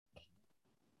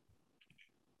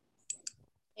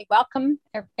Welcome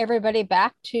everybody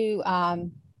back to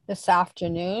this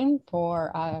afternoon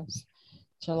for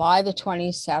July the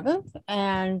 27th.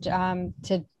 And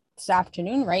to this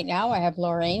afternoon, right now, I have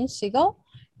Lorraine Siegel,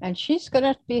 and she's going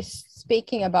to be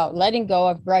speaking about letting go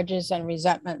of grudges and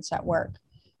resentments at work,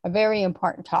 a very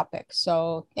important topic.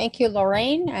 So thank you,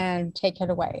 Lorraine, and take it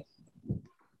away.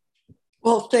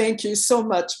 Well, thank you so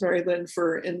much, Mary Lynn,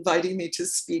 for inviting me to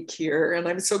speak here. And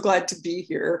I'm so glad to be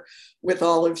here with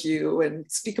all of you and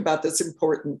speak about this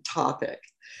important topic.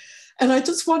 And I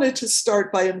just wanted to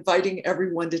start by inviting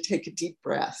everyone to take a deep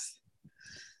breath.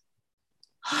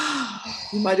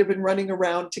 You might have been running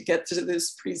around to get to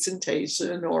this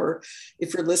presentation, or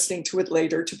if you're listening to it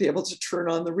later, to be able to turn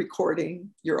on the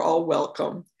recording. You're all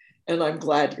welcome, and I'm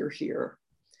glad you're here.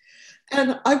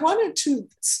 And I wanted to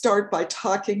start by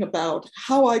talking about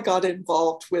how I got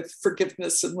involved with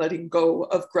forgiveness and letting go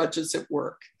of grudges at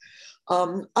work.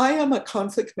 I am a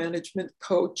conflict management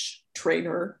coach,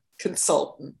 trainer,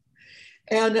 consultant,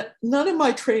 and none of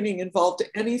my training involved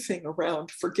anything around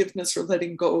forgiveness or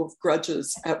letting go of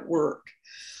grudges at work.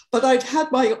 But I'd had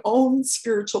my own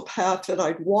spiritual path that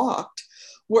I'd walked,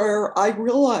 where I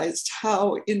realized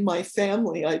how in my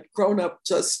family I'd grown up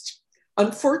just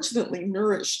unfortunately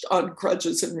nourished on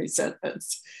grudges and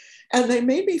resentments. And they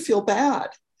made me feel bad.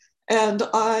 And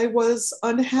I was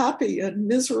unhappy and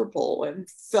miserable and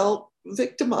felt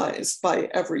victimized by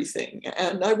everything.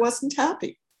 And I wasn't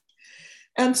happy.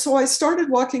 And so I started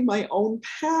walking my own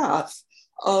path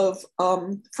of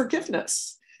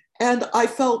forgiveness. And I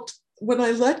felt when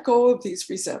I let go of these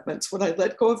resentments, when I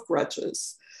let go of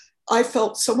grudges, I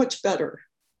felt so much better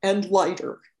and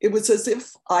lighter. It was as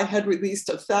if I had released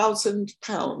 1,000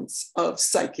 pounds of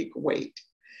psychic weight.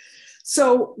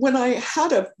 So when I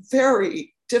had a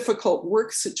very difficult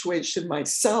work situation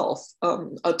myself,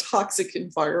 a toxic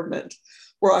environment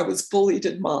where I was bullied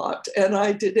and mobbed, and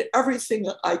I did everything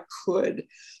I could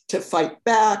to fight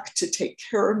back, to take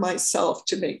care of myself,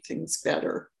 to make things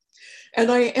better.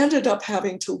 And I ended up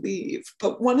having to leave.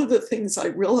 But one of the things I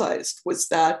realized was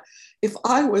that if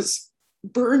I was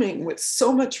burning with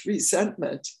so much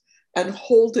resentment and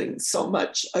holding so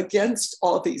much against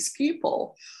all these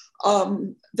people,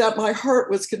 that my heart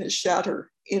was going to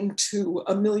shatter into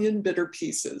a million bitter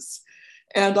pieces.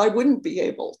 And I wouldn't be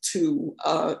able to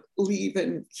leave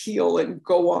and heal and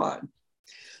go on.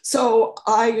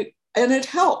 And it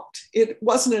helped. It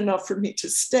wasn't enough for me to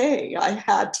stay. I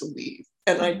had to leave,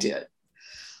 and I did.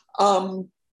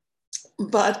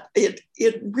 But it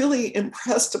really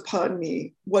impressed upon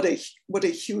me what a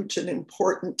huge and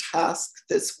important task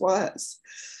this was.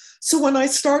 So when I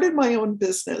started my own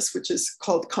business, which is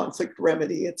called Conflict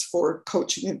Remedy, it's for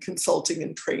coaching and consulting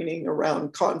and training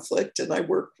around conflict, and I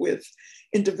work with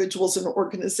individuals and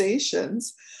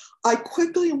organizations, I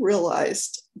quickly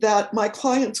realized that my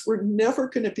clients were never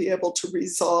going to be able to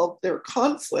resolve their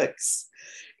conflicts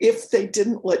if they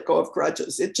didn't let go of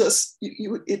grudges.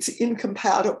 It's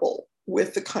incompatible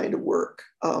with the kind of work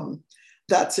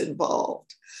that's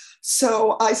involved.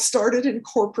 So I started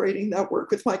incorporating that work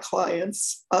with my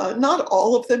clients. Not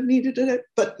all of them needed it,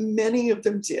 but many of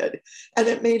them did. And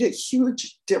it made a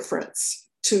huge difference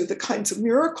to the kinds of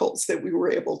miracles that we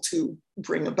were able to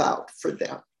bring about for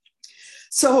them.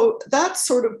 So that's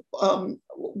sort of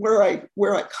where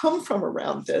I come from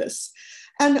around this.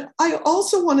 And I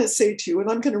also want to say to you, and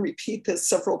I'm going to repeat this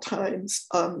several times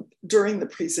during the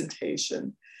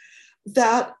presentation,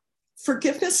 that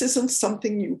forgiveness isn't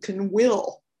something you can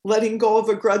will. Letting go of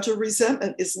a grudge or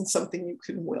resentment isn't something you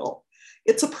can will.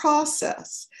 It's a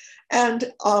process.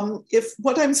 And if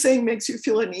what I'm saying makes you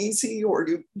feel uneasy, or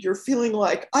you're feeling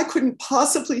like, I couldn't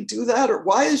possibly do that, or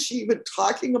why is she even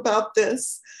talking about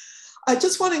this? I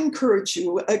just want to encourage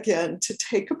you again to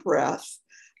take a breath,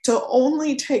 to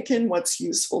only take in what's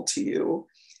useful to you.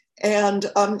 And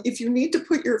if you need to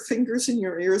put your fingers in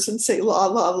your ears and say la,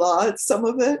 la, la at some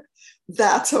of it,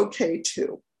 that's okay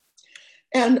too.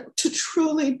 And to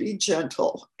truly be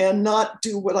gentle and not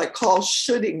do what I call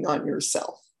shoulding on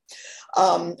yourself.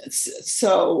 That's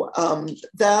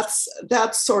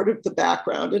sort of the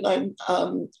background. And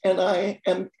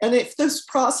if this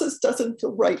process doesn't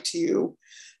feel right to you,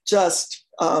 just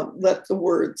let the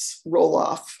words roll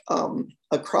off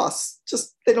across.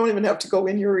 They don't even have to go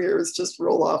in your ears, just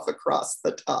roll off across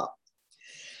the top.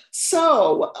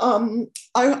 So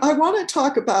I want to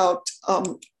talk about,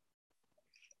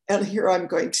 and here I'm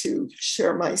going to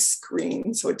share my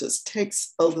screen, so it just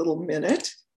takes a little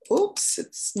minute. Oops,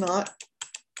 it's not,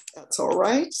 that's all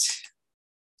right.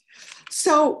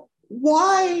 So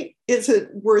why is it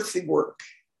worth the work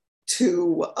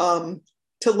to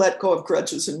let go of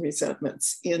grudges and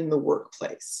resentments in the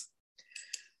workplace?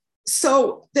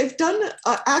 So they've done,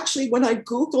 actually, when I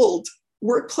Googled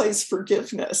workplace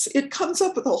forgiveness, it comes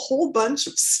up with a whole bunch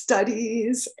of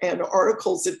studies and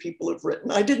articles that people have written.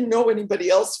 I didn't know anybody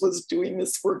else was doing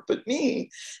this work but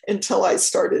me until I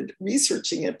started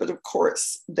researching it, but of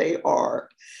course they are.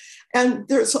 And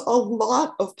there's a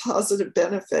lot of positive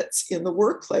benefits in the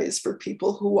workplace for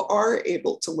people who are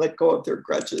able to let go of their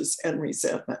grudges and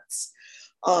resentments.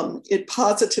 It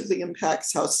positively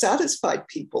impacts how satisfied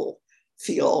people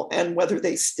feel and whether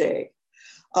they stay.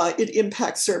 It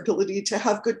impacts their ability to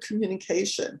have good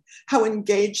communication, how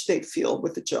engaged they feel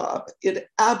with the job. It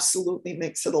absolutely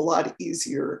makes it a lot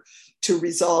easier to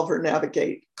resolve or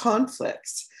navigate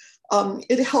conflicts.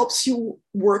 It helps you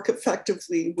work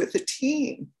effectively with a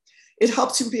team. It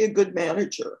helps you be a good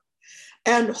manager.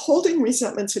 And holding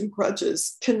resentments and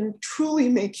grudges can truly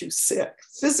make you sick,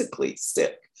 physically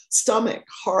sick, stomach,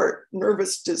 heart,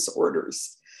 nervous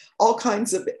disorders, all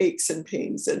kinds of aches and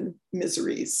pains and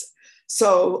miseries.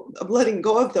 So letting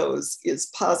go of those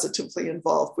is positively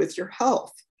involved with your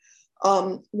health.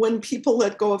 When people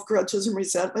let go of grudges and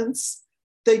resentments,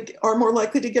 they are more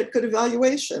likely to get good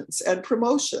evaluations and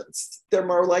promotions. They're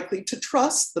more likely to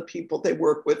trust the people they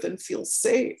work with and feel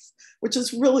safe, which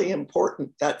is really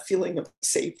important, that feeling of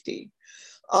safety.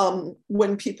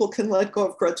 When people can let go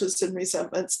of grudges and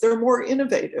resentments, they're more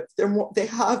innovative. They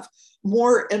have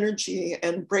more energy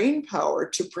and brain power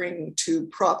to bring to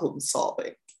problem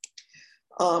solving.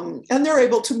 And they're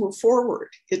able to move forward.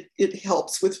 It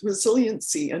helps with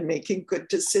resiliency and making good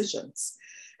decisions.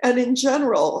 And in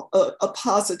general, a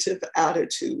positive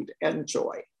attitude and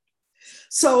joy.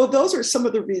 So those are some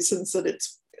of the reasons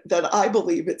that I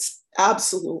believe it's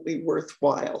absolutely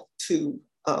worthwhile to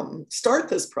start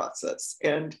this process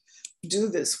and do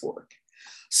this work.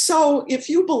 So if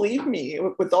you believe me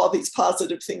with all these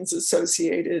positive things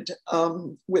associated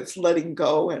with letting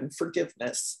go and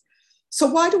forgiveness, so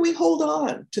why do we hold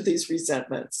on to these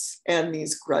resentments and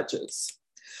these grudges?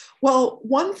 Well,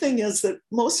 one thing is that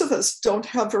most of us don't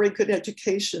have very good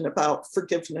education about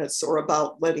forgiveness or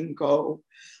about letting go.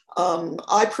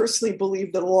 I personally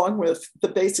believe that along with the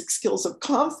basic skills of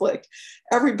conflict,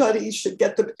 everybody should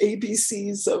get the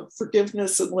ABCs of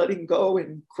forgiveness and letting go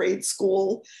in grade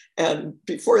school and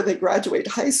before they graduate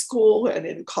high school and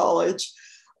in college.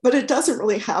 But it doesn't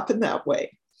really happen that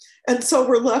way. And so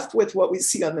we're left with what we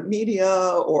see on the media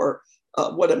or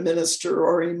what a minister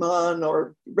or imam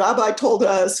or rabbi told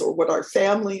us or what our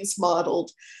families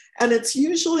modeled. And it's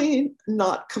usually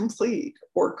not complete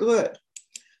or good.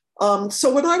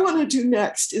 So what I want to do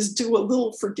next is do a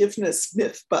little forgiveness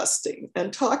myth busting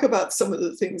and talk about some of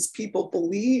the things people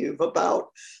believe about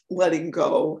letting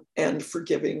go and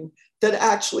forgiving that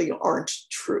actually aren't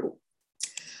true.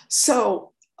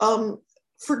 So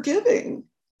forgiving,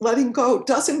 letting go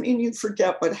doesn't mean you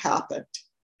forget what happened.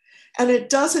 And it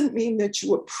doesn't mean that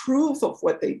you approve of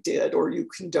what they did or you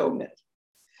condone it.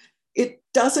 It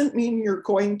doesn't mean you're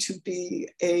going to be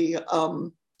a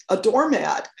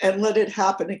doormat and let it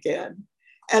happen again.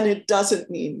 And it doesn't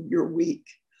mean you're weak.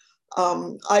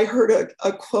 I heard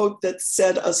a quote that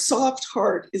said, a soft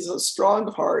heart is a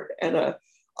strong heart and a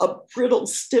brittle,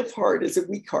 stiff heart is a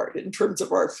weak heart in terms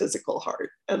of our physical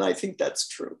heart. And I think that's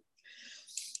true.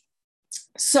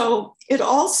 So it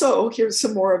also, here's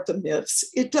some more of the myths.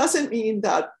 It doesn't mean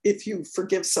that if you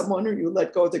forgive someone or you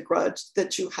let go of the grudge,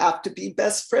 that you have to be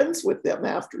best friends with them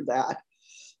after that.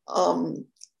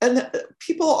 And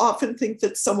people often think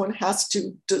that someone has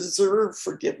to deserve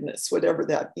forgiveness, whatever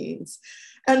that means.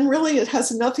 And really, it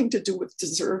has nothing to do with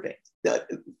deserving.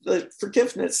 The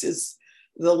forgiveness is,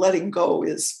 the letting go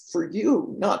is for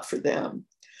you, not for them.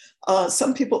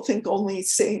 Some people think only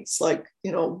saints like,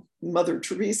 Mother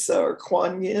Teresa or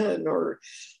Kuan Yin or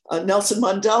Nelson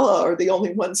Mandela are the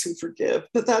only ones who forgive,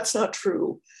 but that's not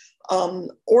true.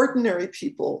 Ordinary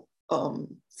people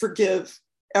forgive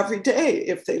every day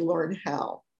if they learn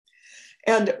how.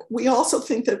 And we also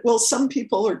think that, well, some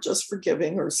people are just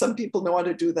forgiving or some people know how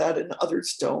to do that and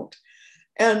others don't.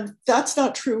 And that's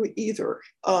not true either.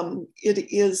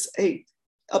 It is a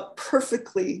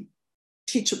perfectly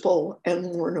teachable and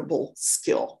learnable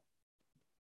skill.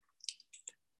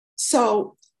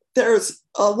 So there's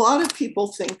a lot of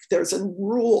people think there's a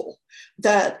rule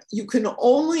that you can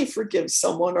only forgive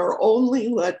someone or only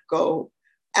let go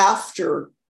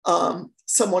after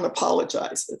someone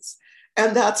apologizes.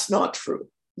 And that's not true.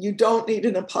 You don't need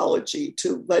an apology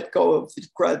to let go of the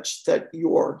grudge that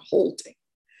you're holding.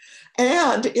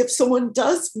 And if someone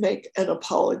does make an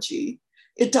apology,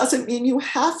 it doesn't mean you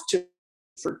have to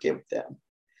forgive them.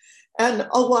 And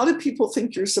a lot of people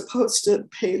think you're supposed to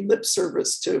pay lip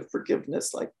service to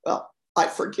forgiveness, like, well, I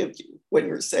forgive you, when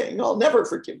you're saying, I'll never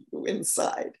forgive you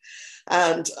inside.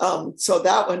 And so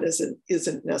that one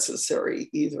isn't necessary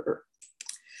either.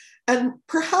 And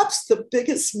perhaps the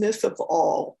biggest myth of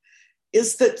all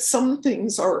is that some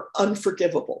things are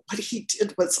unforgivable. What he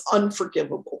did was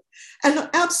unforgivable. And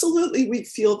absolutely, we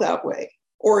feel that way,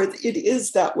 or it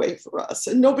is that way for us.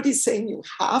 And nobody's saying you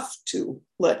have to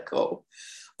let go.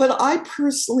 But I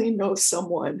personally know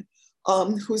someone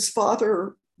whose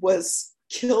father was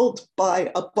killed by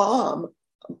a bomb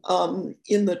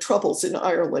in the Troubles in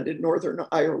Ireland, in Northern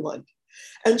Ireland.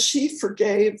 And she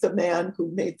forgave the man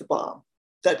who made the bomb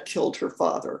that killed her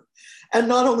father. And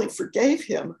not only forgave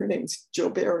him, her name's Joe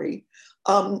Barry,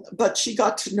 but she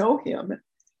got to know him.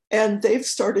 And they've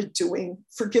started doing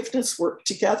forgiveness work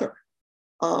together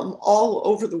all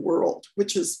over the world,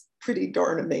 which is pretty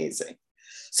darn amazing.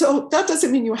 So that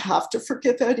doesn't mean you have to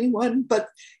forgive anyone, but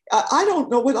I don't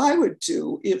know what I would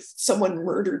do if someone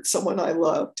murdered someone I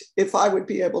loved, if I would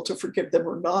be able to forgive them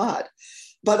or not.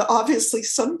 But obviously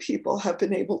some people have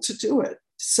been able to do it.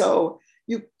 So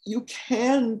you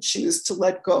can choose to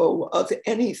let go of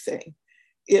anything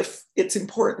if it's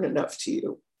important enough to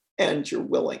you and you're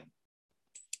willing.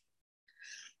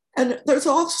 And there's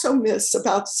also myths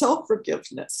about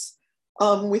self-forgiveness.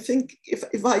 We think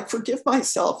if I forgive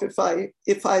myself,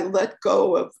 if I let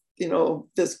go of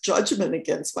this judgment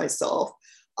against myself,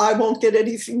 I won't get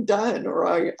anything done, or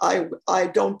I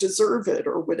don't deserve it,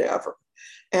 or whatever.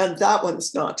 And that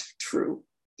one's not true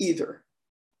either.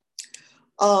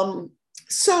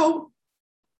 So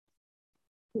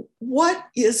what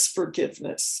is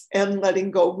forgiveness and letting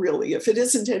go really, if it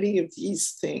isn't any of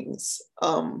these things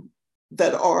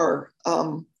that are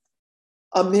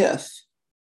a myth?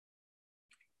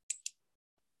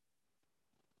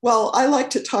 Well, I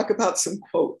like to talk about some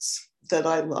quotes that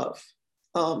I love.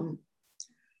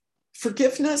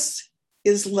 Forgiveness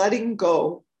is letting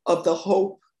go of the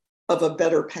hope of a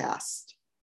better past.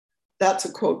 That's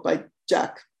a quote by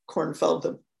Jack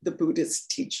Kornfield, the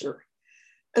Buddhist teacher.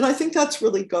 And I think that's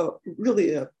really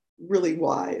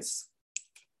wise.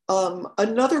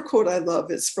 Another quote I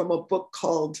love is from a book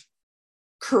called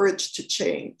Courage to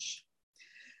Change.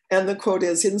 And the quote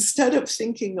is, "Instead of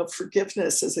thinking of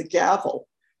forgiveness as a gavel,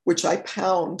 which I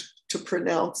pound to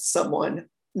pronounce someone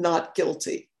not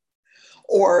guilty,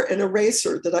 or an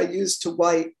eraser that I use to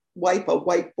wipe a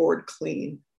whiteboard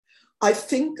clean, I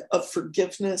think of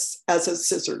forgiveness as a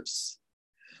scissors.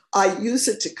 I use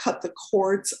it to cut the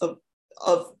cords of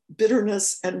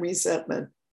bitterness and resentment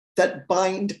that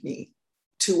bind me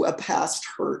to a past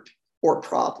hurt or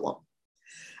problem."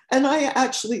 And I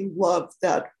actually love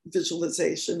that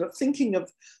visualization of thinking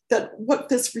of that, what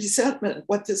this resentment,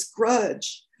 what this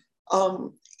grudge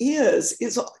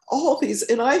is all these,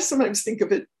 and I sometimes think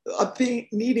of it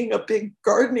needing a big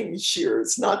gardening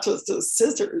shears, not just a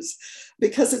scissors,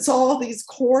 because it's all these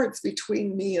cords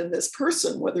between me and this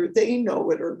person, whether they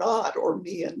know it or not, or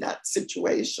me in that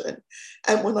situation.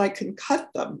 And when I can cut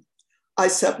them, I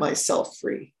set myself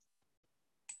free.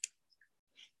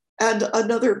 And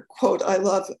another quote I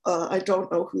love, I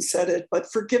don't know who said it,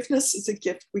 but forgiveness is a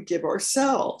gift we give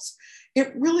ourselves.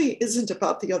 It really isn't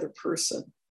about the other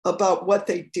person, about what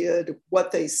they did, what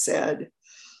they said.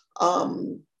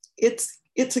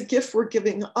 It's a gift we're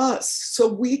giving us so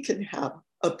we can have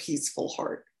a peaceful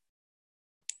heart.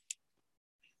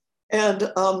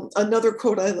 And another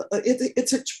quote,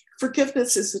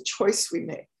 forgiveness is a choice we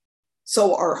make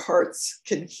so our hearts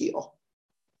can heal.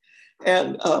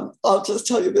 And I'll just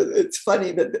tell you that it's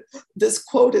funny that this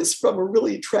quote is from a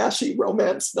really trashy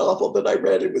romance novel that I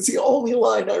read. It was the only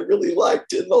line I really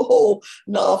liked in the whole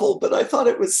novel, but I thought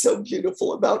it was so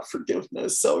beautiful about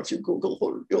forgiveness. So if you Google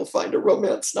her, you'll find a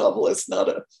romance novelist, not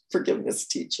a forgiveness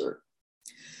teacher.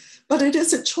 But it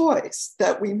is a choice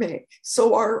that we make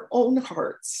so our own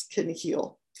hearts can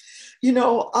heal.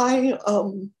 I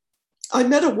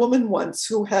met a woman once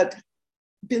who had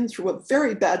been through a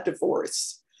very bad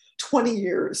divorce 20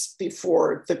 years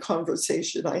before the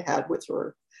conversation I had with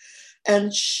her.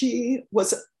 And she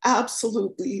was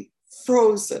absolutely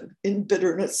frozen in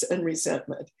bitterness and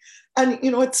resentment. And,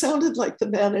 it sounded like the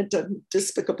man had done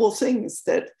despicable things,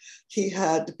 that he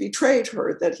had betrayed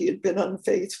her, that he had been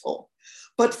unfaithful.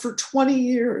 But for 20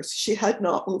 years, she had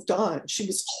not moved on. She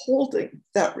was holding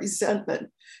that resentment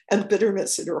and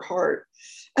bitterness in her heart.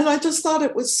 And I just thought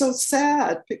it was so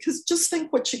sad, because just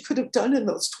think what she could have done in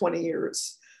those 20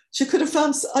 years. She could have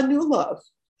found a new love.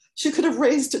 She could have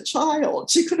raised a child.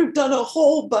 She could have done a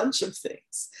whole bunch of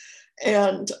things.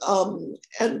 And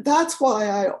that's why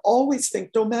I always think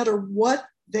no matter what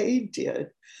they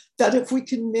did, that if we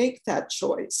can make that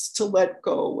choice to let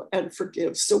go and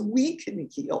forgive so we can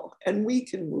heal and we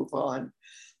can move on,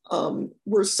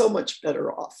 we're so much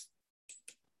better off.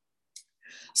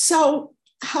 So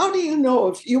how do you know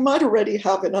if you might already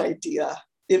have an idea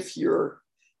if you're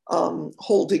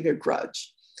holding a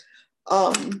grudge?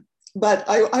 But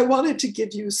I wanted to give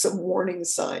you some warning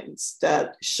signs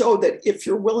that show that if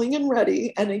you're willing and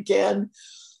ready, and again,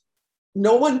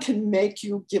 no one can make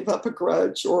you give up a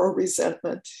grudge or a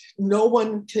resentment. No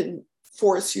one can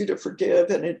force you to forgive,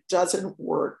 and it doesn't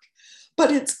work. But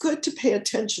it's good to pay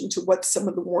attention to what some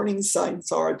of the warning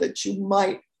signs are that you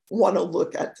might want to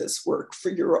look at this work for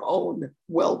your own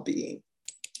well-being.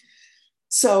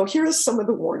 So here are some of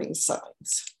the warning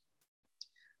signs.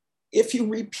 If you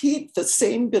repeat the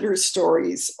same bitter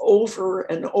stories over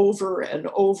and over and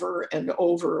over and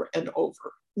over and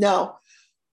over. Now,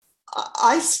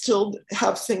 I still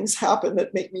have things happen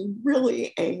that make me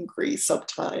really angry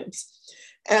sometimes.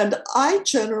 And I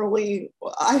generally,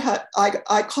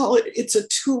 I call it, it's a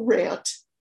two-rant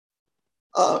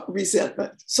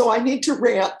resentment. So I need to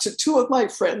rant to two of my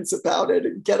friends about it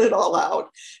and get it all out.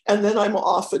 And then I'm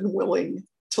often willing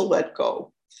to let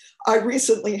go. I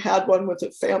recently had one with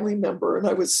a family member, and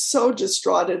I was so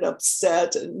distraught and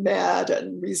upset and mad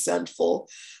and resentful.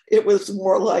 It was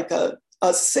more like a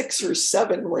 6 or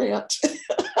 7 rant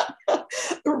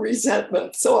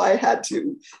resentment. So I had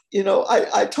to,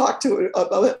 I talked to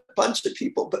a bunch of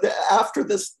people, but after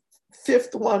this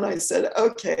 5th one, I said,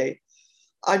 okay,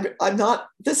 I'm not,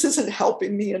 this isn't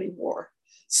helping me anymore.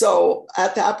 So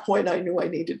at that point, I knew I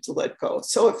needed to let go.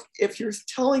 So if you're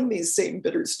telling these same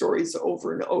bitter stories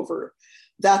over and over,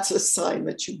 that's a sign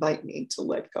that you might need to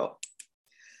let go.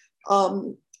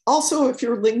 Also, if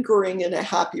you're lingering in a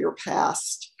happier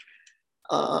past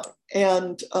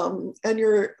and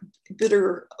you're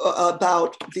bitter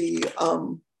about the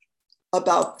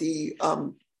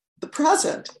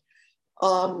present.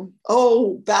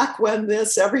 Back when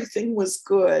everything was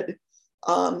good.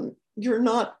 You're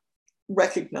not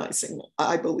recognizing,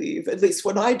 I believe, at least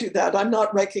when I do that, I'm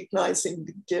not recognizing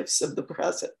the gifts of the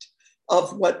present,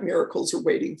 of what miracles are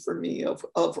waiting for me, of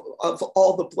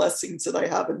all the blessings that I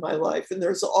have in my life. And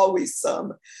there's always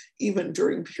some, even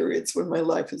during periods when my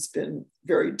life has been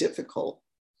very difficult.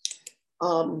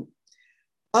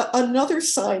 Another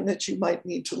sign that you might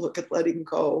need to look at letting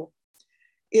go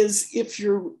is if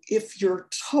your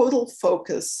total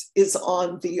focus is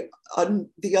on the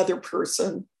other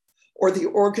person or the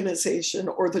organization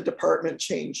or the department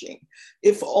changing.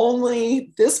 If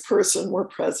only this person were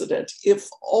president, if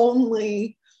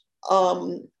only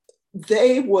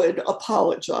they would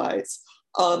apologize,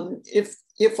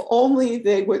 if only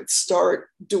they would start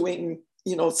doing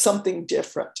something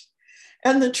different.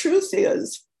 And the truth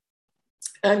is,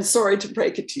 I'm sorry to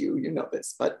break it to you, you know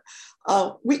this, but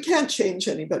we can't change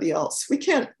anybody else. We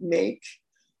can't make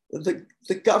the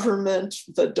government,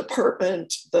 the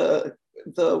department, the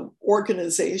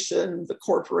organization, the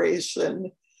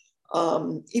corporation,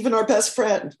 even our best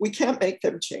friend, we can't make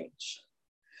them change.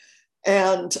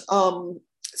 And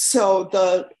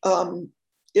so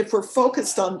if we're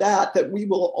focused on that we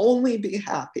will only be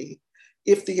happy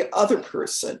if the other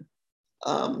person,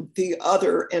 the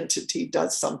other entity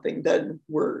does something, then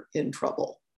we're in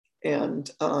trouble. And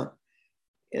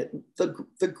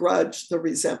the grudge, the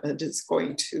resentment is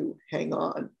going to hang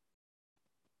on.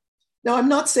 Now, I'm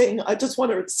not saying, I just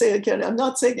want to say again, I'm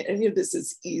not saying any of this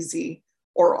is easy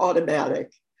or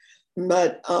automatic,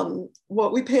 but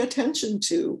what we pay attention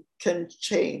to can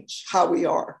change how we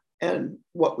are and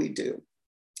what we do.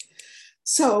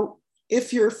 So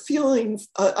if you're feeling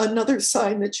another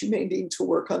sign that you may need to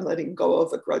work on letting go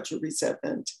of a grudge or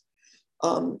resentment,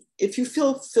 if you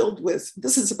feel filled with,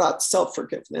 this is about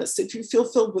self-forgiveness, if you feel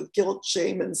filled with guilt,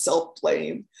 shame, and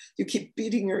self-blame, you keep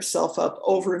beating yourself up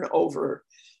over and over,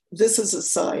 this is a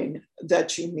sign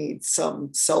that you need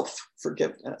some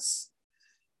self-forgiveness.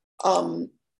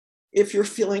 If you're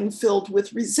feeling filled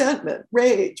with resentment,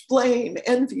 rage, blame,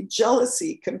 envy,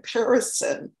 jealousy,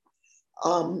 comparison,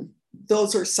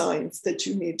 those are signs that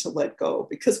you need to let go,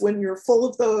 because when you're full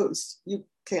of those, you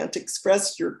can't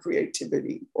express your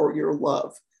creativity or your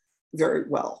love very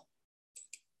well.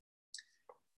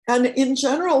 And in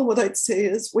general, what I'd say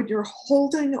is when you're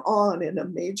holding on in a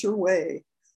major way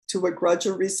to a grudge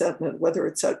or resentment, whether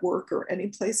it's at work or any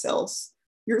place else,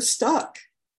 you're stuck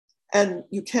and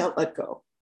you can't let go.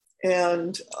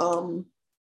 And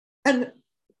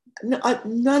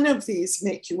none of these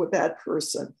make you a bad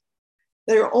person.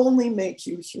 They only make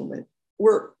you human.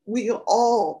 We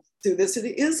all do this.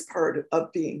 It is part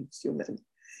of being human.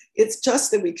 It's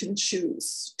just that we can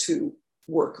choose to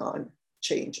work on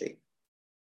changing.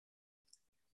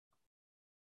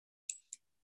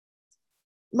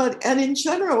 and in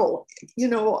general,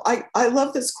 I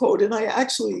love this quote, and I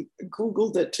actually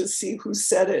Googled it to see who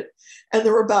said it. And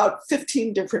there were about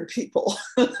 15 different people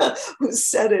who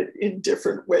said it in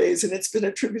different ways. And it's been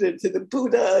attributed to the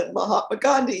Buddha and Mahatma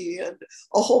Gandhi and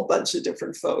a whole bunch of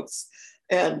different folks.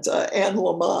 And Anne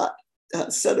Lamott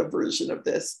said a version of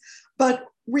this. But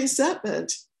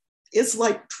resentment is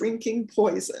like drinking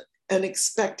poison and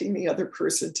expecting the other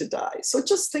person to die. So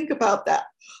just think about that.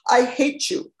 I hate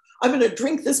you. I'm going to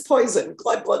drink this poison,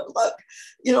 glug, glug, glug.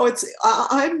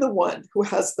 I'm the one who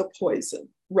has the poison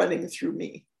running through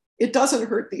me. It doesn't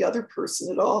hurt the other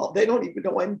person at all. They don't even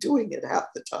know I'm doing it half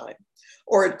the time.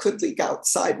 Or it could leak out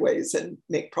sideways and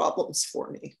make problems for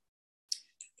me.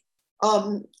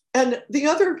 And the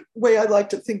other way I like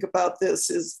to think about this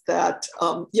is that,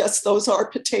 yes, those are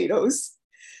potatoes.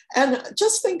 And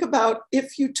just think about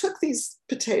if you took these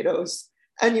potatoes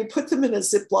and you put them in a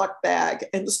Ziploc bag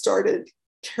and started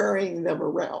carrying them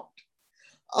around.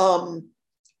 For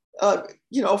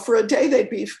a day, they'd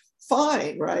be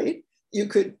fine, right? You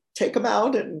could take them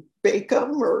out and bake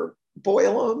them or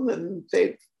boil them, and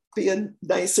they'd be a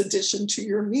nice addition to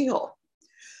your meal.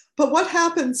 But what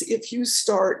happens if you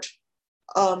start,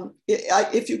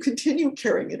 if you continue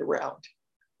carrying it around?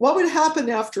 What would happen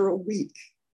after a week?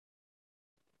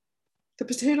 The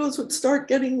potatoes would start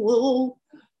getting little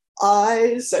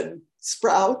eyes and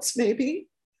sprouts, maybe.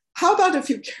 How about if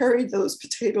you carried those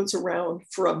potatoes around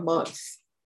for a month?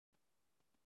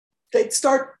 They'd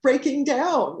start breaking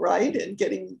down, right? And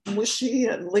getting mushy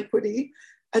and liquidy.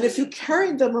 And if you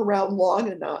carried them around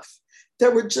long enough,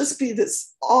 there would just be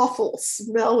this awful,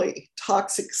 smelly,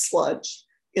 toxic sludge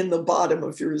in the bottom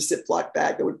of your Ziploc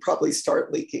bag that would probably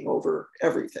start leaking over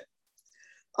everything.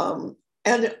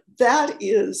 And that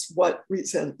is what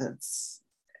resentments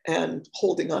and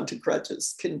holding on to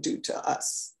grudges can do to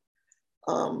us.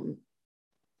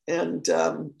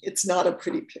 It's not a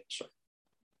pretty picture.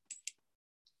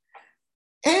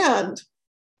 And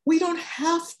we don't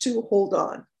have to hold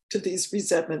on to these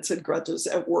resentments and grudges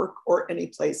at work or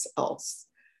anyplace else.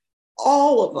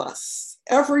 All of us,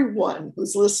 everyone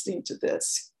who's listening to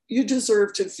this, you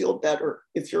deserve to feel better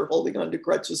if you're holding on to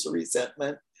grudges or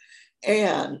resentment,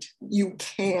 and you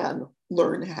can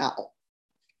learn how.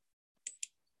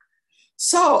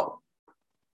 So,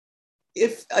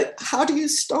 how do you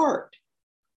start?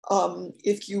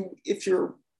 If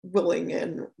you're willing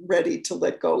and ready to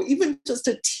let go, even just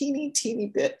a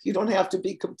teeny bit. You don't have to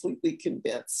be completely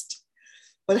convinced.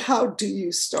 But how do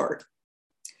you start?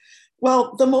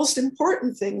 Well, the most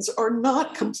important things are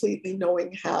not completely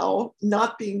knowing how,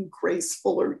 not being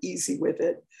graceful or easy with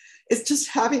it. It's just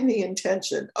having the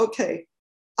intention, okay,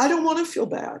 I don't want to feel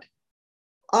bad.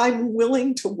 I'm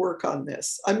willing to work on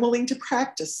this. I'm willing to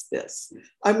practice this.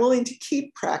 I'm willing to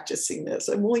keep practicing this.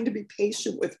 I'm willing to be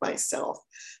patient with myself,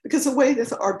 because the way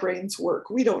that our brains work,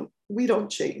 we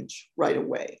don't change right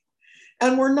away.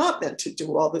 And we're not meant to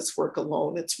do all this work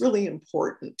alone. It's really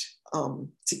important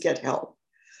to get help.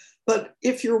 But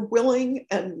if you're willing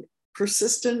and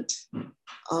persistent,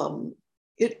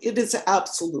 it is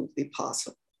absolutely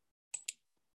possible.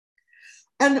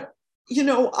 And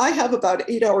I have about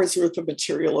 8 hours worth of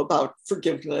material about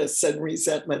forgiveness and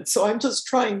resentment. So I'm just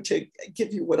trying to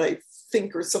give you what I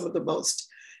think are some of the most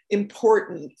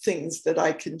important things that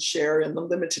I can share in the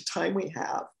limited time we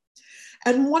have.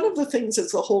 And one of the things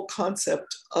is the whole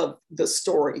concept of the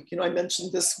story. I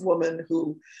mentioned this woman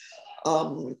who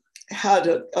had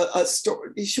a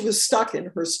story. She was stuck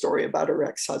in her story about her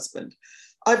ex-husband.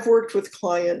 I've worked with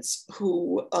clients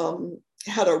who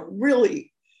had a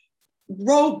really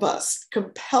robust,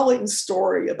 compelling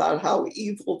story about how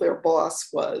evil their boss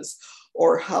was,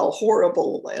 or how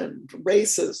horrible and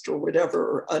racist or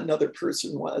whatever another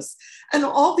person was. And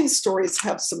all these stories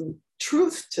have some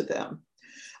truth to them,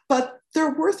 but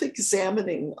they're worth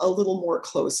examining a little more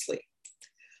closely.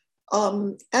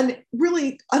 And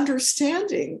really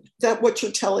understanding that what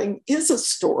you're telling is a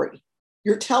story.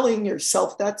 You're telling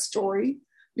yourself that story.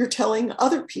 You're telling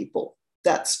other people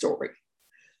that story.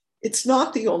 It's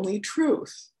not the only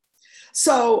truth.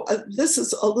 So this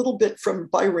is a little bit from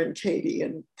Byron Katie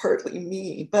and partly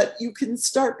me, but you can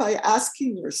start by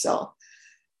asking yourself,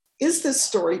 is this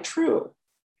story true?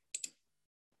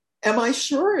 Am I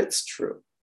sure it's true?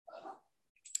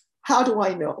 How do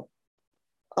I know?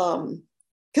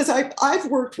 Because I've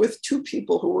worked with two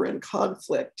people who were in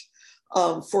conflict.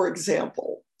 For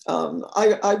example,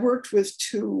 I worked with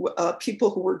two people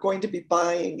who were going to be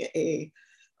buying a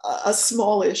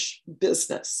smallish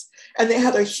business, and they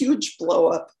had a huge blow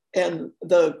up, and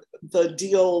the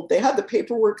deal, they had the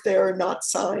paperwork there, not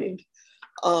signed.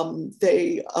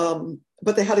 They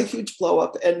but they had a huge blow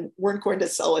up and weren't going to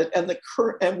sell it, and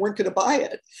weren't going to buy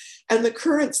it. And the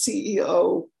current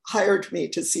CEO hired me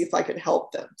to see if I could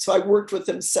help them. So I worked with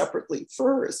them separately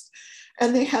first.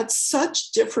 And they had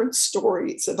such different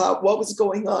stories about what was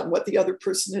going on, what the other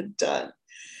person had done.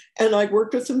 And I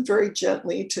worked with them very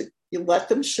gently to let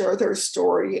them share their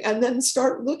story and then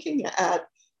start looking at,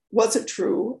 was it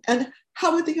true? And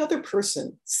how would the other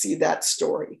person see that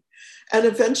story? And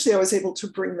eventually I was able to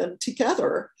bring them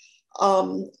together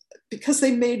because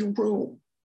they made room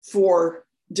for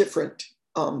different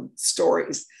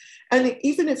stories. And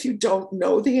even if you don't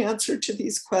know the answer to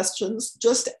these questions,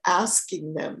 just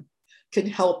asking them can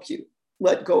help you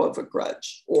let go of a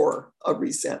grudge or a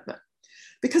resentment.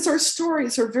 Because our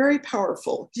stories are very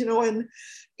powerful, and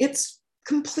it's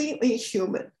completely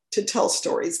human to tell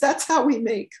stories. That's how we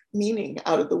make meaning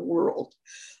out of the world.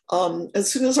 As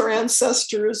soon as our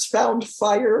ancestors found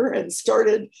fire and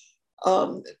started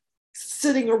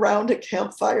sitting around a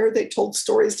campfire, they told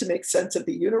stories to make sense of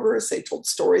the universe. They told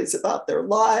stories about their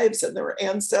lives and their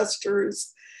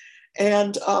ancestors.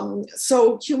 And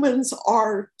so humans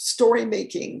are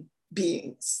story-making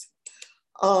beings.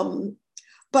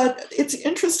 But it's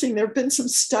interesting, there have been some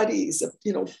studies of,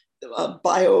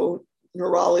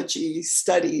 bioneurology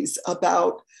studies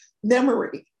about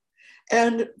memory.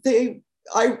 And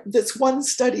this one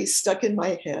study stuck in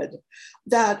my head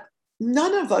that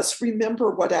none of us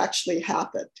remember what actually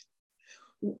happened.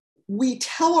 We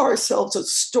tell ourselves a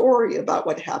story about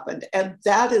what happened, and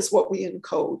that is what we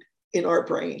encode in our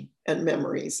brain and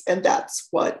memories, and that's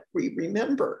what we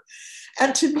remember.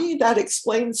 And to me, that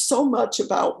explains so much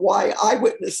about why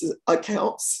eyewitness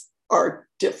accounts are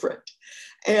different,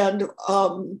 and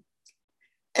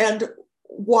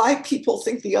why people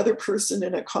think the other person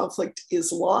in a conflict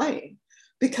is lying,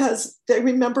 because they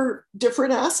remember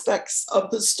different aspects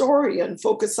of the story and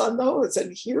focus on those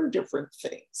and hear different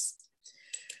things.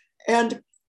 And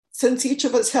since each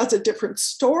of us has a different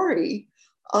story,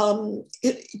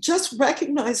 just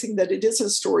recognizing that it is a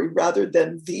story rather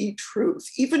than the truth,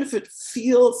 even if it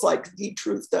feels like the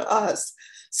truth to us,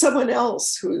 someone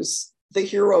else who's the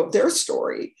hero of their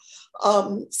story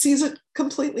sees it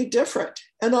completely different.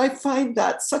 And I find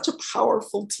that such a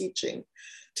powerful teaching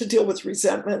to deal with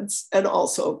resentments and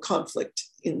also conflict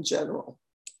in general.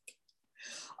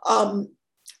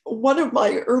 One of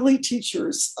my early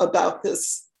teachers about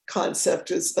this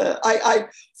concept is that I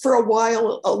for a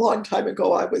while, a long time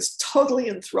ago, I was totally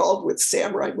enthralled with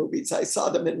samurai movies. I saw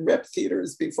them in rep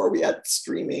theaters before we had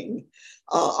streaming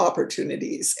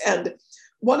opportunities. And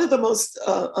one of the most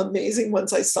amazing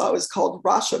ones I saw was called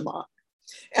Rashomon.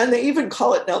 And they even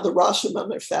call it now the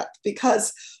Rashomon effect,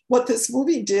 because what this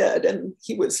movie did, and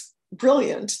he was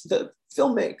brilliant, the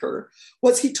filmmaker,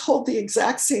 was he told the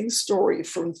exact same story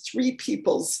from three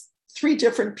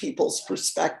different people's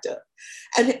perspective.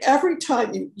 And every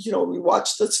time you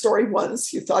watched the story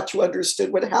once, you thought you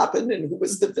understood what happened and who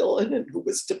was the villain and who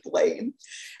was to blame.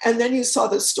 And then you saw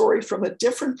the story from a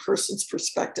different person's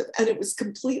perspective, and it was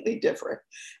completely different.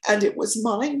 And it was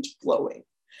mind-blowing.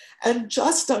 And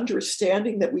just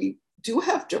understanding that we do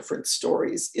have different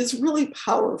stories is really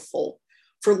powerful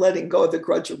for letting go of the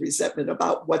grudge or resentment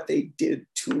about what they did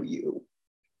to you.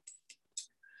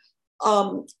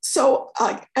 I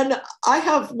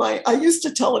used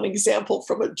to tell an example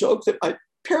from a joke that my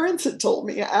parents had told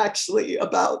me actually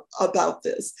about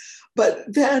this, but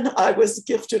then I was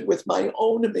gifted with my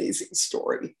own amazing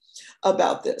story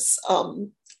about this,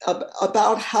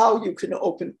 about how you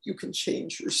can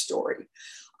change your story.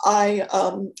 I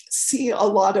see a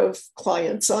lot of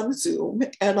clients on Zoom,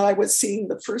 and I was seeing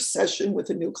the first session with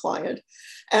a new client,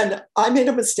 and I made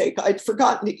a mistake. I'd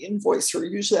forgotten to invoice her.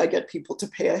 Usually I get people to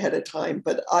pay ahead of time,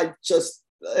 but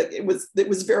it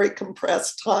was very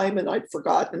compressed time and I'd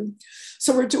forgotten.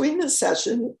 So we're doing this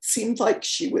session. It seemed like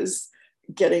she was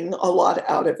getting a lot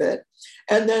out of it.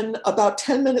 And then about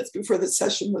 10 minutes before the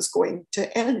session was going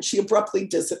to end, she abruptly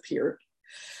disappeared.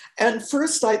 And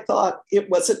first I thought it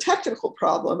was a technical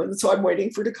problem. And so I'm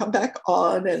waiting for her to come back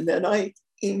on. And then I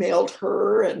emailed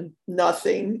her and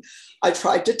nothing. I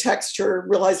tried to text her,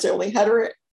 realized I only had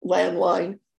her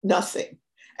landline, nothing.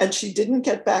 And she didn't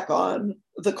get back on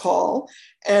the call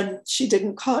and she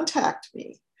didn't contact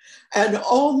me. And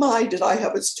oh my, did I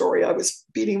have a story. I was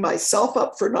beating myself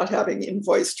up for not having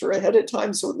invoiced her ahead of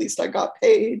time, so at least I got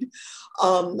paid.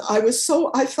 I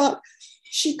thought,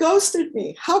 she ghosted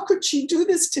me. How could she do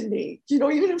this to me?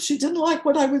 Even if she didn't like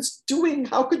what I was doing,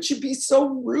 how could she be so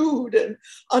rude and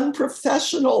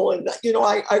unprofessional? And,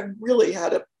 I really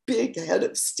had a big head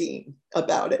of steam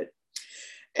about it.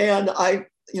 And I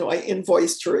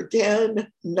invoiced her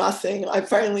again, nothing. I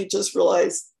finally just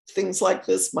realized things like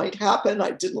this might happen.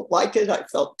 I didn't like it. I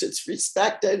felt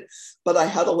disrespected, but I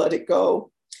had to let it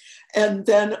go. And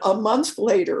then a month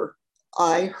later,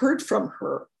 I heard from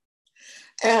her.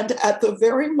 And at the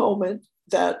very moment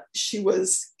that she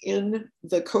was in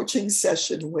the coaching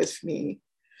session with me,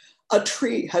 a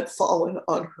tree had fallen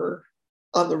on her,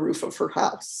 on the roof of her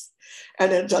house,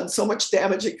 and it had done so much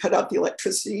damage, it cut out the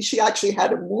electricity. She actually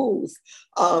had to move.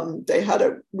 They had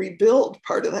to rebuild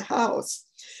part of the house.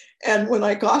 And when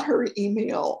I got her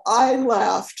email, I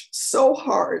laughed so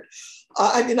hard.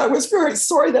 I mean, I was very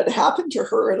sorry that happened to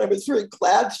her, and I was very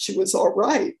glad she was all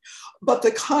right. But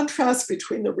the contrast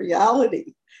between the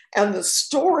reality and the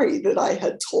story that I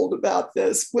had told about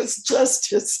this was just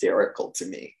hysterical to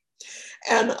me.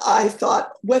 And I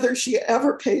thought, whether she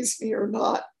ever pays me or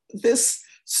not, this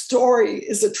story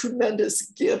is a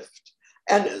tremendous gift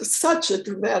and such a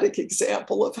dramatic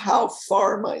example of how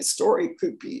far my story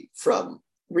could be from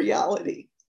reality.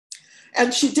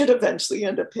 And she did eventually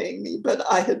end up paying me, but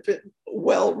I had been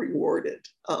well rewarded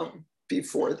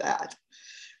before that.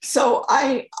 So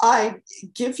I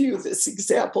give you this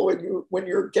example when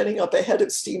you're getting up a head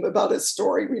of steam about a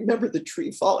story. Remember the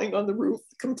tree falling on the roof,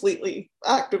 completely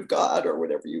act of God, or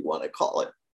whatever you want to call it.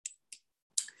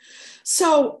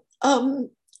 So I'm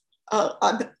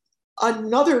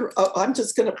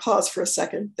just going to pause for a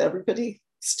second. Everybody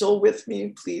still with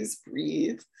me? Please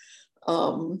breathe.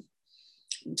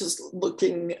 Just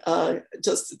looking,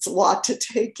 it's a lot to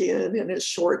take in a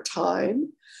short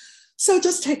time. So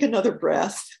just take another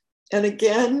breath. And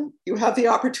again, you have the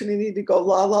opportunity to go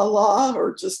la, la, la,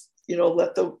 or just,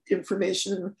 let the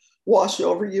information wash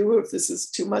over you if this is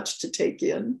too much to take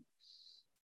in.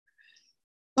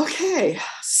 Okay,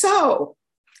 so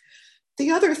the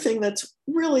other thing that's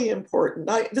really important,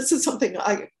 this is something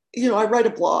I write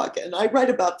a blog, and I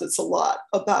write about this a lot,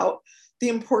 about the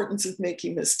importance of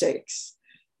making mistakes,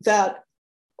 that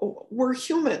we're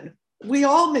human. We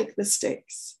all make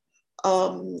mistakes.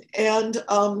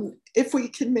 If we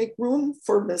can make room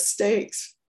for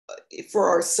mistakes for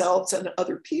ourselves and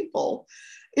other people,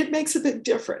 it makes a big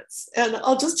difference. And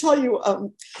I'll just tell you,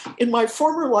 in my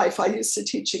former life, I used to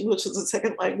teach English as a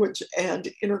second language and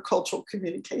intercultural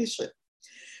communication.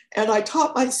 And I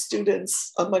taught my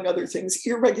students, among other things,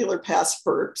 irregular past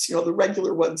verbs. The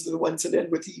regular ones are the ones that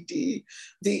end with ed.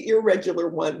 The irregular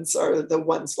ones are the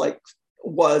ones like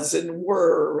was and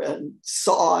were and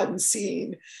saw and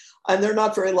seen. And they're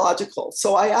not very logical.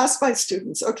 So I asked my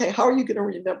students, okay, how are you going to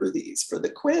remember these for the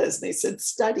quiz? And they said,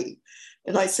 study.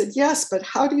 And I said, yes, but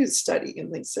how do you study?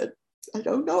 And they said, I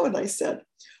don't know. And I said,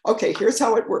 okay, here's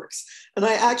how it works. And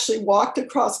I actually walked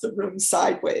across the room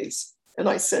sideways. And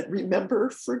I said, remember,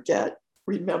 forget,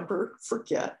 remember,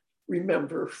 forget,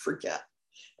 remember, forget.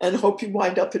 And hope you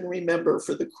wind up and remember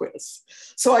for the quiz.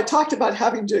 So I talked about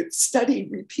having to study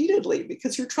repeatedly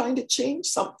because you're trying to change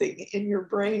something in your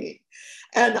brain.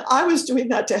 And I was doing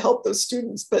that to help those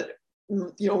students, but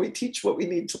we teach what we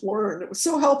need to learn. It was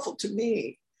so helpful to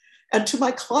me and to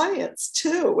my clients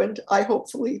too, and I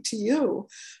hopefully to you,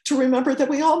 to remember that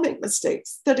we all make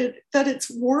mistakes, that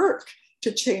it's work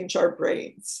to change our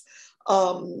brains.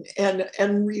 And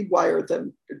rewire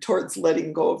them towards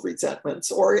letting go of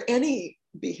resentments or any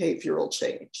behavioral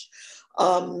change.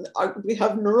 We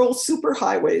have neural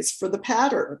superhighways for the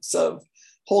patterns of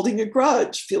holding a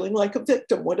grudge, feeling like a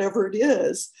victim, whatever it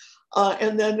is.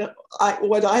 And then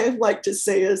what I like to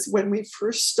say is when we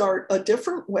first start a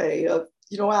different way of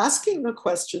asking the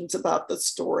questions about the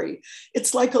story,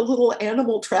 it's like a little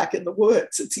animal track in the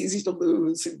woods. It's easy to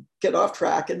lose and get off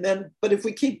track. But if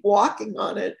we keep walking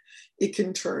on it, it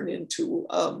can turn into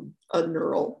a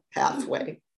neural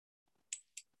pathway.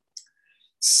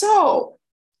 So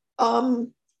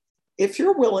if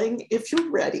you're willing, if you're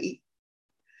ready,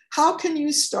 how can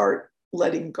you start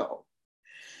letting go?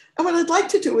 And what I'd like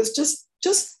to do is just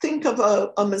think of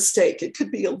a mistake. It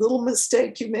could be a little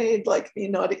mistake you made, like me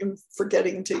not even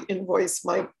forgetting to invoice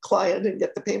my client and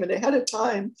get the payment ahead of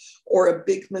time, or a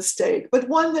big mistake, but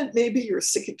one that maybe you're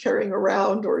sick of carrying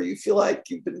around or you feel like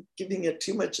you've been giving it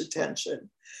too much attention.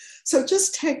 So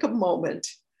just take a moment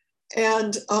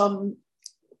and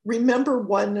remember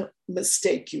one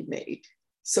mistake you made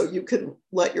so you can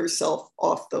let yourself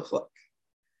off the hook.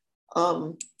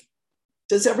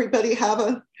 Does everybody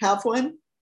have one?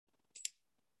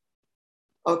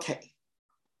 Okay.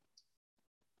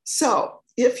 So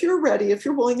if you're ready, if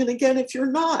you're willing, and again, if you're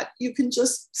not, you can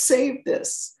just save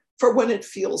this for when it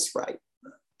feels right.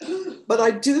 But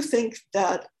I do think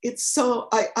that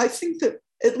I think that,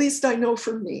 at least I know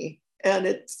for me, and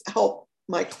it's helped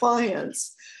my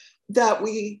clients, that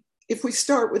if we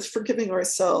start with forgiving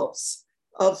ourselves,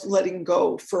 of letting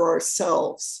go for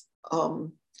ourselves,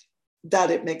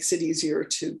 that it makes it easier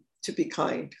to be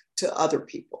kind to other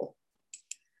people.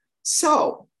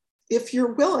 So if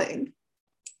you're willing,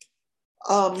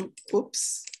 if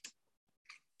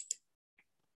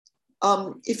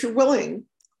you're willing,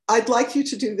 I'd like you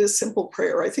to do this simple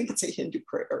prayer. I think it's a Hindu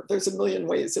prayer. There's a million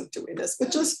ways of doing this,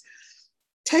 but just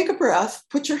take a breath,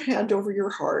 put your hand over your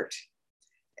heart,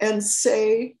 and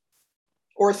say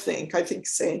or think, I think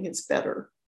saying is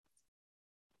better,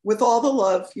 with all the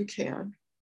love you can,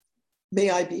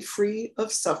 may I be free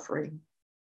of suffering.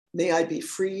 May I be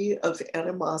free of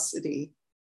animosity.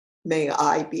 May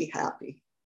I be happy.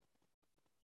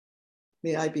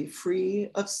 May I be free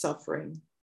of suffering.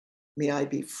 May I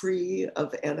be free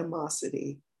of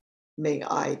animosity. May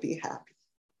I be happy.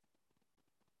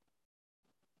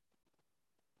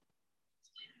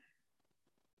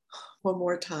 One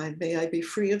more time. May I be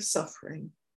free of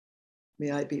suffering.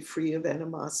 May I be free of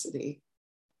animosity.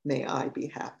 May I be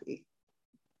happy.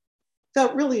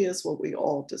 That really is what we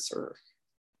all deserve.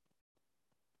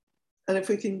 And if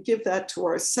we can give that to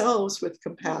ourselves with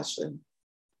compassion,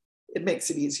 it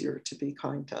makes it easier to be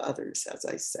kind to others, as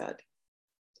I said.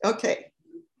 Okay.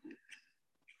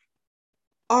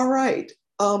 All right.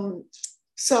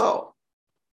 So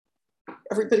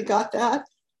everybody got that?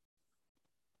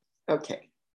 Okay.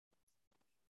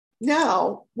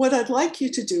 Now, what I'd like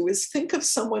you to do is think of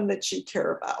someone that you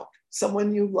care about,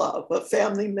 someone you love, a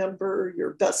family member,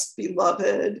 your best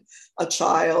beloved, a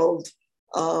child,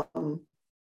 a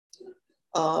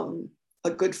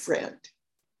good friend.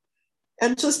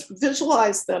 And just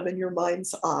visualize them in your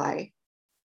mind's eye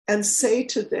and say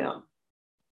to them,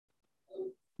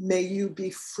 may you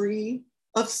be free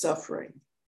of suffering.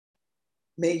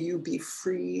 May you be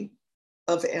free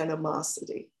of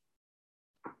animosity.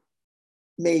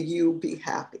 May you be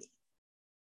happy.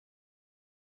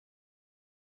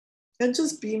 And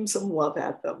just beam some love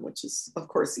at them, which is, of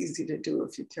course, easy to do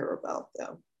if you care about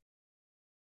them.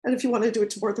 And if you want to do it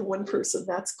to more than one person,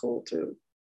 that's cool too.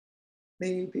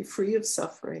 May you be free of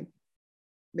suffering.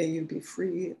 May you be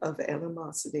free of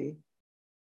animosity.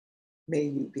 May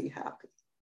you be happy.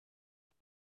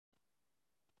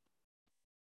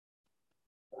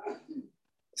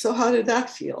 So how did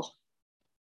that feel?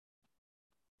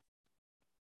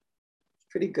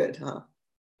 Pretty good, huh?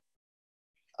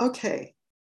 Okay.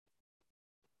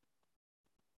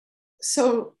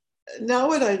 So now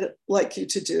what I'd like you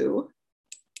to do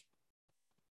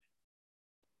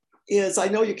is, I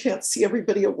know you can't see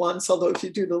everybody at once, although if you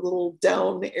do the little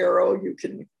down arrow, you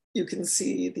can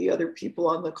see the other people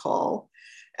on the call.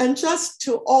 And just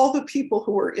to all the people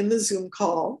who are in the Zoom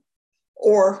call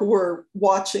or who are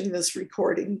watching this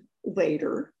recording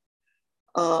later,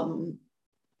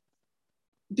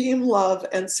 beam love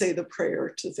and say the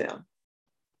prayer to them.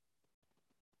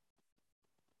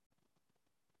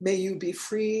 May you be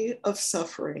free of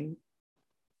suffering.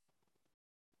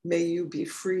 May you be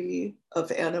free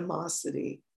of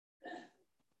animosity.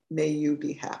 May you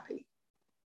be happy.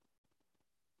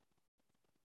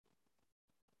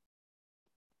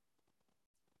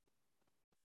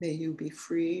 May you be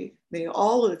free. May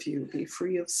all of you be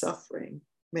free of suffering.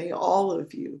 May all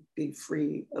of you be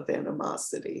free of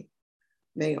animosity.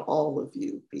 May all of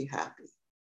you be happy.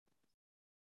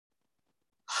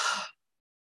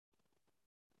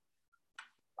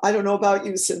 I don't know about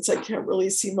you, since I can't really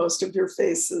see most of your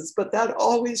faces, but that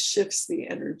always shifts the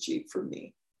energy for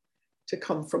me to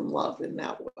come from love in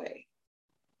that way.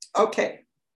 Okay,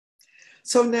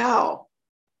 so now,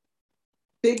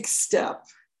 big step.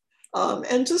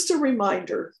 And just a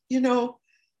reminder,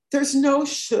 there's no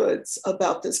shoulds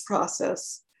about this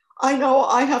process. I know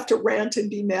I have to rant and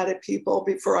be mad at people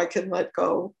before I can let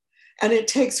go. And it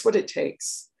takes what it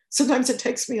takes. Sometimes it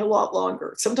takes me a lot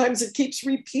longer. Sometimes it keeps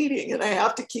repeating and I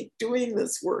have to keep doing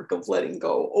this work of letting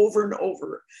go over and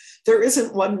over. There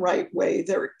isn't one right way.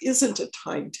 There isn't a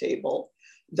timetable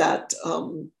that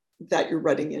you're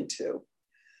running into.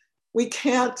 We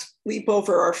can't leap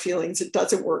over our feelings. It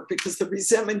doesn't work because the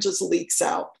resentment just leaks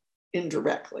out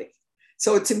indirectly.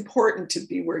 So it's important to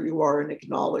be where you are and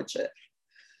acknowledge it.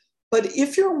 But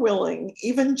if you're willing,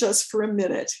 even just for a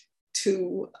minute,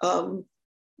 to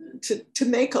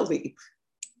make a leap,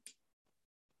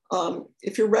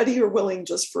 if you're ready or willing,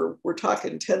 we're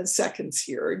talking 10 seconds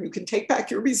here, and you can take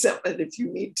back your resentment if you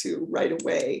need to right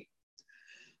away.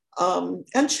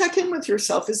 And check in with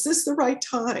yourself. Is this the right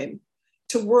time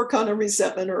to work on a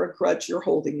resentment or a grudge you're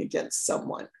holding against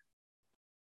someone?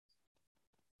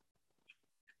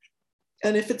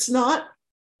 And if it's not,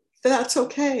 that's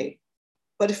okay.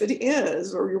 But if it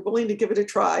is, or you're willing to give it a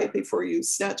try before you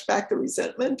snatch back the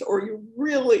resentment, or you're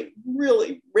really,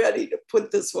 really ready to put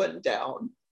this one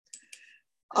down,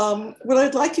 What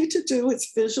I'd like you to do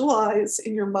is visualize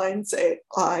in your mind's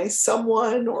eye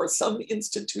someone or some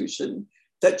institution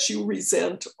that you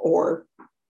resent or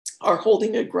are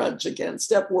holding a grudge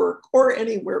against at work or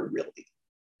anywhere really.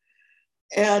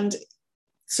 And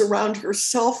surround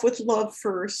yourself with love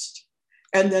first,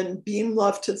 and then beam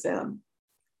love to them.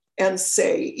 And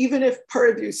say, even if part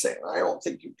of you say, I don't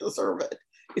think you deserve it,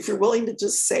 if you're willing to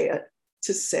just say it,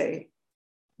 to say,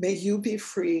 may you be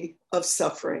free of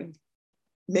suffering.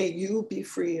 May you be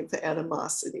free of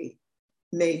animosity.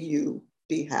 May you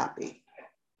be happy.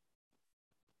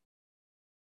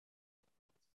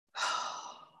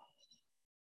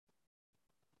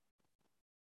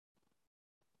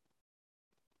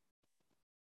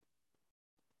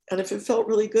 And if it felt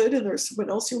really good and there's someone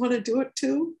else you want to do it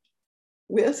to,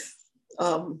 with,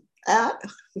 go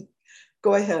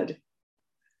ahead.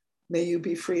 May you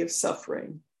be free of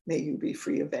suffering. May you be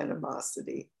free of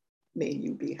animosity. May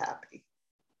you be happy.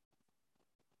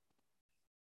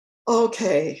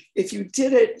 Okay, if you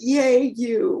did it, yay,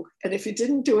 you. And if you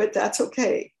didn't do it, that's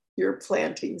okay. You're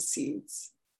planting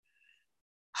seeds.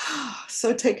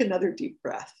 So take another deep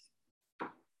breath.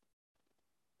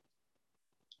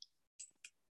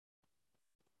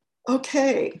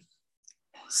 Okay,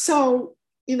 so,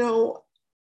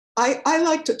 I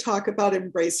like to talk about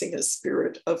embracing a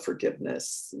spirit of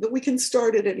forgiveness, that we can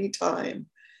start at any time.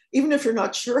 Even if you're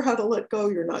not sure how to let go,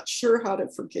 you're not sure how to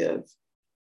forgive,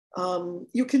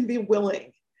 you can be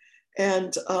willing.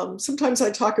 And sometimes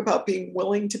I talk about being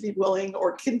willing to be willing,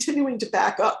 or continuing to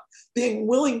back up, being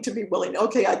willing to be willing.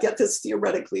 Okay, I get this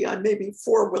theoretically. I'm maybe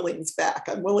 4 willings back.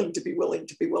 I'm willing to be willing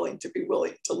to be willing to be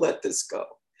willing to let this go.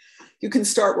 You can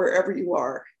start wherever you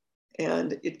are,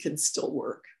 and it can still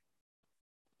work.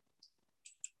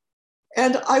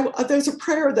 And there's a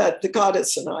prayer that the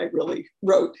goddess and I really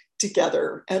wrote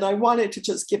together, and I wanted to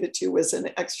just give it to you as an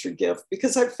extra gift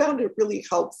because I found it really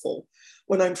helpful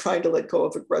when I'm trying to let go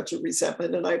of a grudge or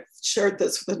resentment. And I've shared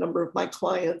this with a number of my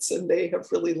clients, and they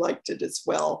have really liked it as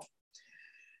well.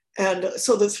 And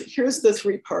so here's the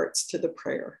 3 parts to the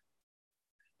prayer.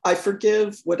 I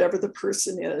forgive whatever the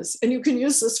person is, and you can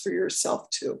use this for yourself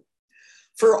too,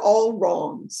 for all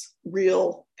wrongs,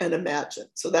 real and imagined.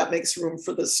 So that makes room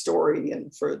for the story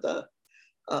and for the,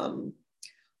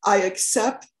 I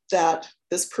accept that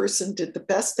this person did the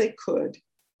best they could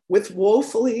with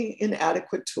woefully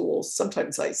inadequate tools.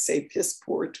 Sometimes I say piss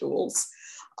poor tools.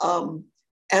 And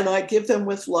I give them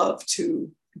with love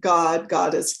to God,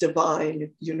 Goddess,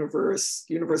 divine, universe,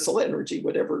 universal energy,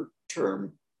 whatever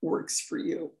term works for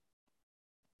you.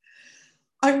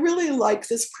 I really like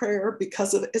this prayer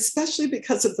especially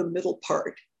because of the middle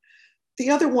part. The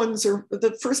other ones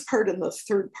the first part and the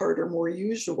third part are more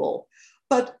usual,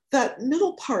 but that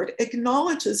middle part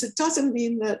acknowledges it doesn't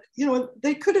mean that,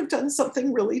 they could have done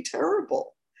something really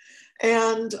terrible.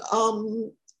 And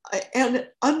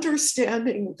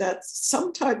understanding that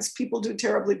sometimes people do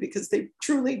terribly because they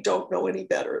truly don't know any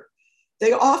better.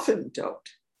 They often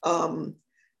don't.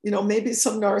 Maybe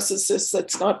some narcissists,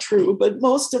 that's not true, but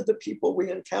most of the people we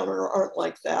encounter aren't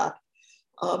like that.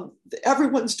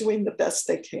 Everyone's doing the best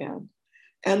they can.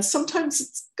 And sometimes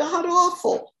it's god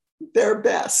awful, their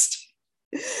best.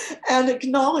 And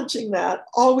acknowledging that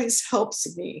always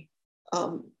helps me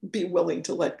be willing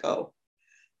to let go.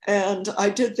 And I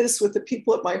did this with the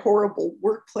people at my horrible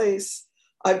workplace.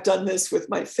 I've done this with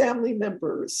my family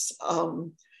members.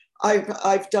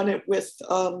 I've done it with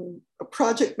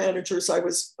project managers I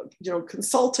was,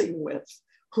 consulting with,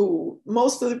 who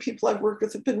most of the people I've worked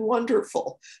with have been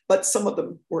wonderful, but some of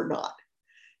them were not.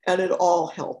 And it all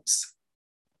helps.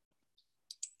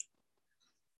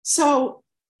 So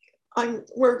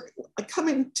we're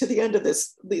coming to the end of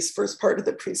this first part of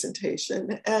the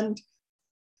presentation. And,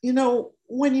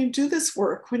 when you do this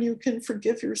work, when you can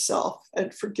forgive yourself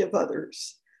and forgive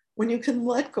others, when you can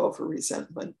let go of a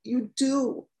resentment, you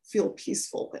do feel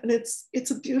peaceful. And it's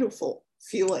a beautiful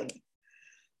feeling.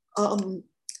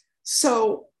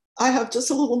 So I have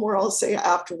just a little more I'll say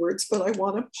afterwards, but I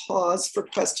want to pause for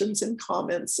questions and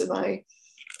comments. And I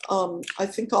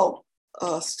think I'll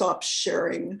stop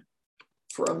sharing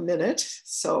for a minute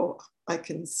so I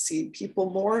can see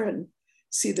people more and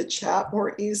see the chat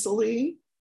more easily.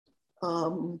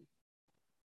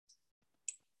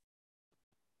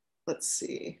 Let's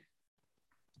see.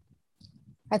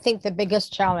 I think the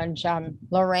biggest challenge,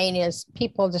 Lorraine, is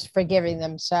people just forgiving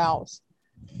themselves.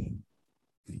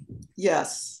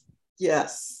 Yes.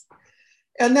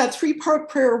 And that 3-part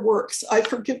prayer works. I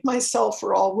forgive myself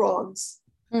for all wrongs,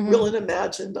 real and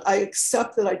imagined. I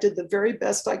accept that I did the very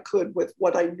best I could with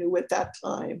what I knew at that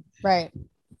time. Right.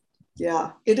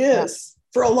 Yeah, it is.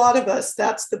 for a lot of us,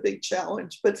 that's the big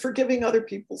challenge, but forgiving other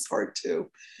people's heart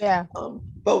too. Yeah.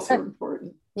 Both are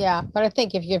important. Yeah. But I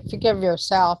think if you forgive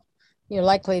yourself, you're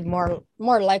likely more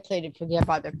likely to forgive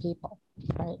other people.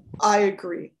 Right. I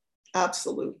agree.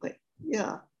 Absolutely.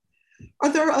 Yeah.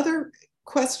 Are there other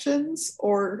questions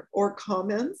or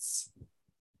comments?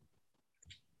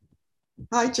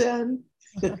 Hi, Jen.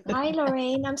 Hi,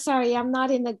 Lorraine. I'm sorry, I'm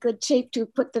not in a good shape to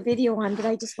put the video on, but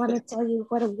I just want to tell you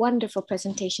what a wonderful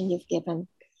presentation you've given.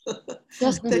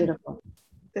 Just beautiful.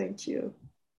 Thank you.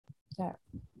 Yeah.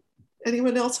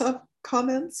 Anyone else have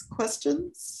comments,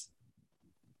 questions?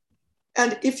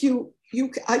 And if you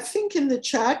I think in the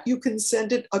chat, you can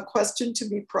send it a question to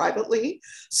me privately.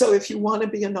 So if you want to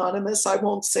be anonymous, I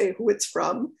won't say who it's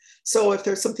from. So if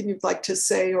there's something you'd like to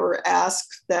say or ask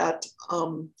that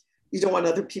you don't want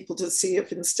other people to see,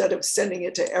 if instead of sending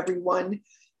it to everyone,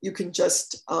 you can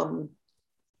just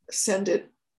send it,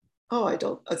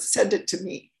 send it to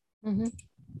me. Mm-hmm.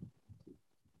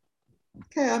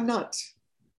 Okay, I'm not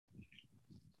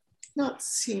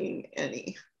seeing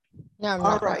any. No, I'm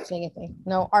not seeing anything.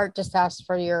 No, Art just asked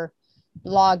for your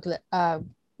blog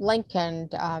link,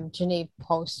 and Genevieve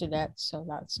posted it, so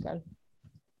that's good.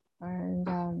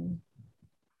 And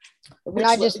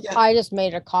I just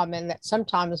made a comment that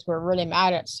sometimes we're really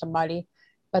mad at somebody,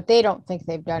 but they don't think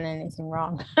they've done anything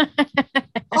wrong.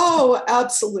 Oh,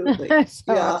 absolutely.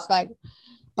 So yeah. It's like,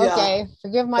 okay, yeah.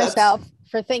 Forgive myself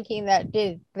for thinking that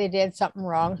they did something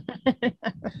wrong.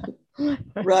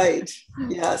 Right.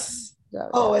 Yes.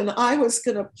 Oh, and I was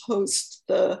going to post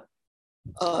the,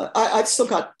 I've still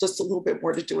got just a little bit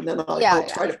more to do, and then I'll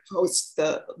try to post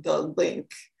the link.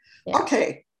 Yeah.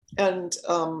 Okay. And,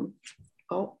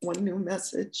 one new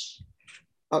message.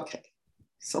 Okay.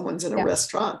 Someone's in a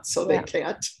restaurant, so they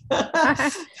can't.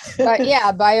 But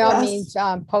yeah, by all means,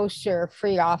 post your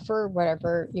free offer,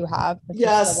 whatever you have.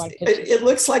 Yes, it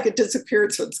looks like it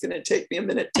disappeared, so it's going to take me a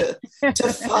minute to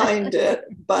find it.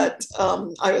 But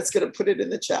I was going to put it in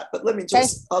the chat. But let me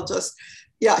just,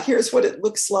 here's what it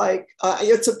looks like.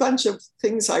 It's a bunch of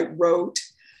things I wrote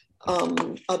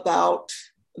about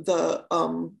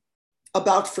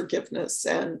about forgiveness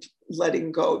and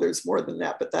letting go. There's more than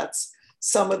that, but that's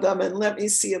some of them. And let me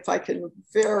see if I can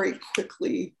very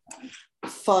quickly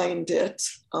find it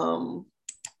and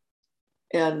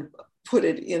put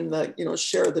it in the,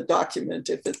 share the document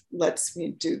if it lets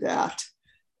me do that.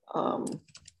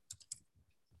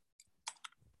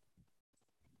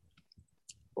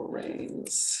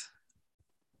 Lorraine's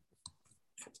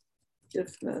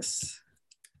forgiveness.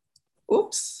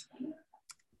 Oops,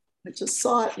 I just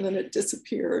saw it and then it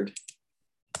disappeared.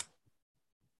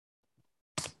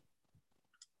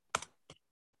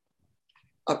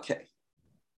 Okay.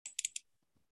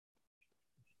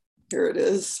 Here it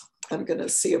is. I'm going to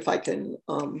see if I can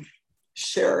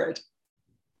share it.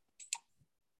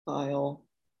 File,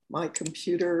 my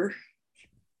computer.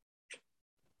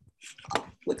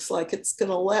 Looks like it's going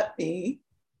to let me.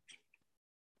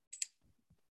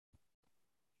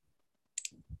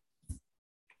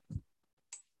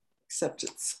 Except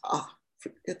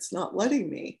it's not letting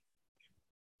me.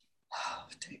 Oh,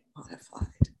 date modified.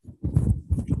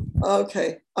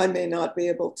 Okay, I may not be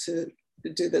able to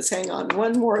do this. Hang on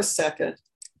one more second,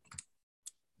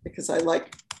 because I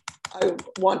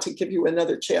want to give you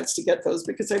another chance to get those,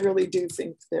 because I really do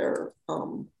think they're,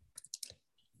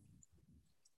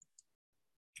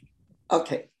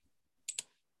 okay,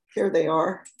 here they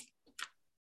are.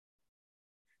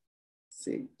 Let's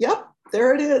see, yep,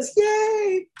 there it is,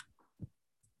 yay.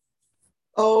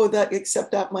 Oh,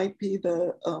 except that might be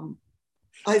the,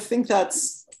 I think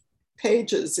that's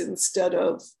pages instead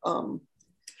of,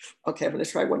 okay, I'm going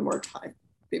to try one more time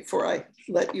before I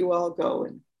let you all go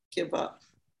and give up.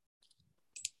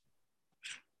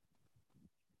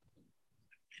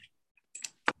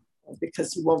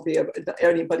 Because you won't be able,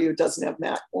 anybody who doesn't have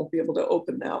Mac won't be able to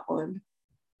open that one.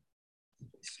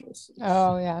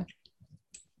 Oh, yeah.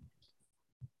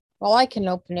 Well, I can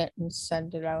open it and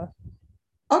send it out.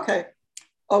 Okay.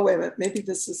 Oh, wait a minute. Maybe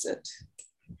this is it.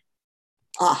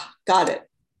 Ah, got it.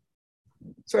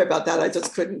 Sorry about that. I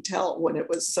just couldn't tell when it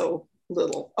was so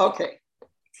little. Okay.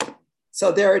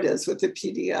 So there it is with the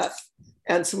PDF.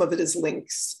 And some of it is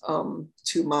links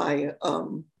to my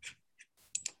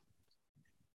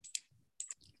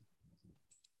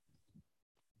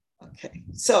okay,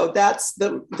 so that's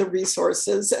the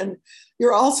resources. And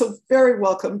you're also very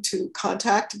welcome to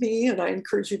contact me. And I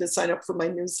encourage you to sign up for my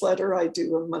newsletter. I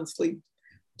do a monthly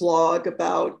blog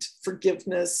about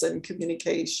forgiveness and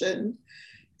communication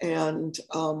and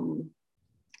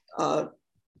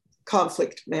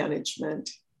conflict management.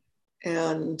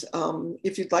 And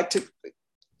if you'd like to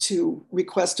to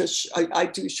request I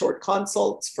do short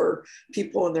consults for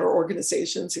people in their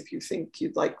organizations. If you think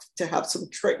you'd like to have some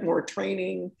more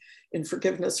training in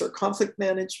forgiveness or conflict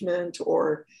management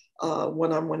or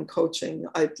one-on-one coaching,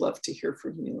 I'd love to hear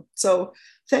from you. So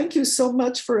thank you so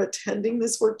much for attending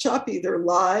this workshop, either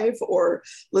live or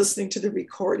listening to the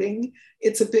recording.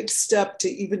 It's a big step to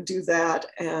even do that.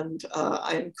 And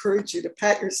I encourage you to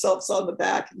pat yourselves on the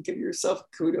back and give yourself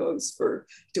kudos for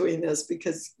doing this,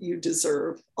 because you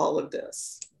deserve all of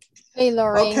this. Hey,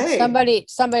 Lorraine, okay.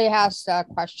 somebody has a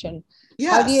question.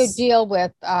 Yes. How do you deal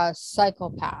with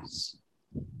psychopaths?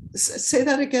 Say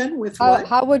that again. With what?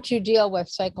 How would you deal with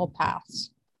psychopaths?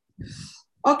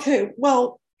 Okay,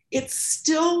 well, it's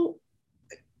still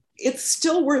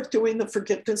worth doing the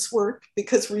forgiveness work,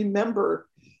 because remember,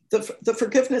 the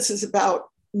forgiveness is about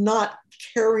not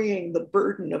carrying the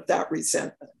burden of that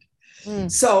resentment.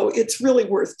 So it's really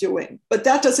worth doing, but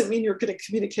that doesn't mean you're going to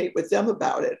communicate with them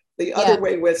about it. The other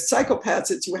way with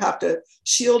psychopaths is you have to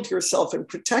shield yourself and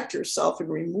protect yourself and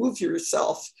remove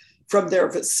yourself from their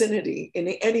vicinity in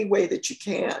any way that you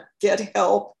can. Get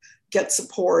help, get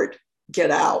support,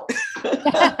 get out.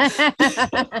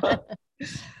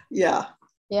 Yeah.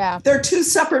 Yeah. They're two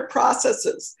separate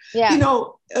processes. Yeah. You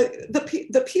know,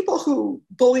 the people who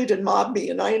bullied and mobbed me,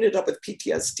 and I ended up with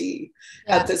PTSD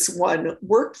at this one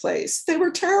workplace, they were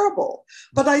terrible,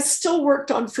 but I still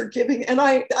worked on forgiving, and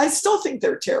I still think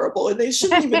they're terrible and they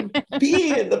shouldn't even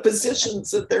be in the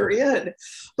positions that they're in.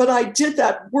 But I did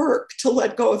that work to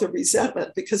let go of the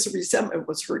resentment, because the resentment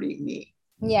was hurting me.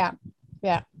 Yeah.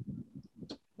 Yeah.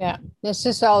 Yeah. This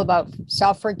is all about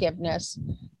self-forgiveness.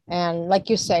 And like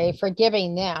you say,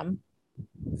 forgiving them.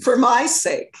 For my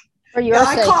sake. For your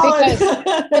sake.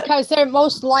 Because they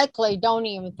most likely don't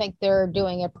even think they're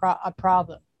doing a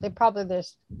problem. They probably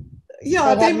just...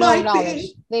 Yeah, they might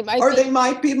be. They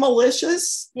might be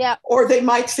malicious. Yeah. Or they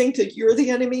might think that you're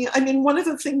the enemy. I mean, one of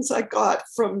the things I got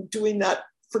from doing that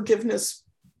forgiveness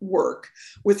work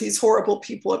with these horrible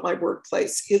people at my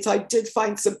workplace is I did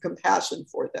find some compassion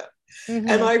for them. Mm-hmm.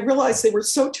 And I realized they were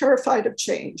so terrified of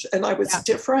change, and I was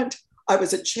different. I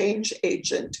was a change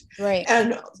agent. Right.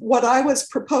 And what I was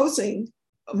proposing,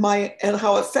 and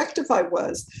how effective I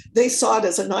was, they saw it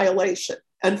as annihilation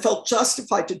and felt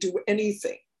justified to do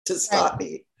anything to stop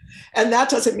me. And that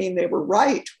doesn't mean they were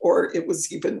right, or it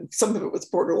was even, some of it was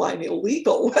borderline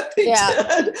illegal what they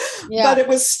did. But it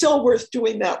was still worth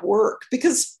doing that work,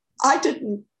 because I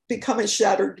didn't become a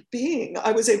shattered being.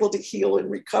 I was able to heal and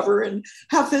recover and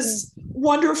have this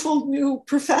wonderful new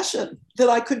profession that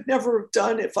I could never have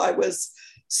done if I was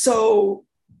so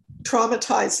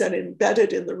traumatized and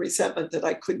embedded in the resentment that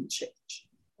I couldn't change.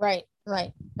 Right.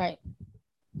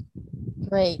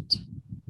 Great.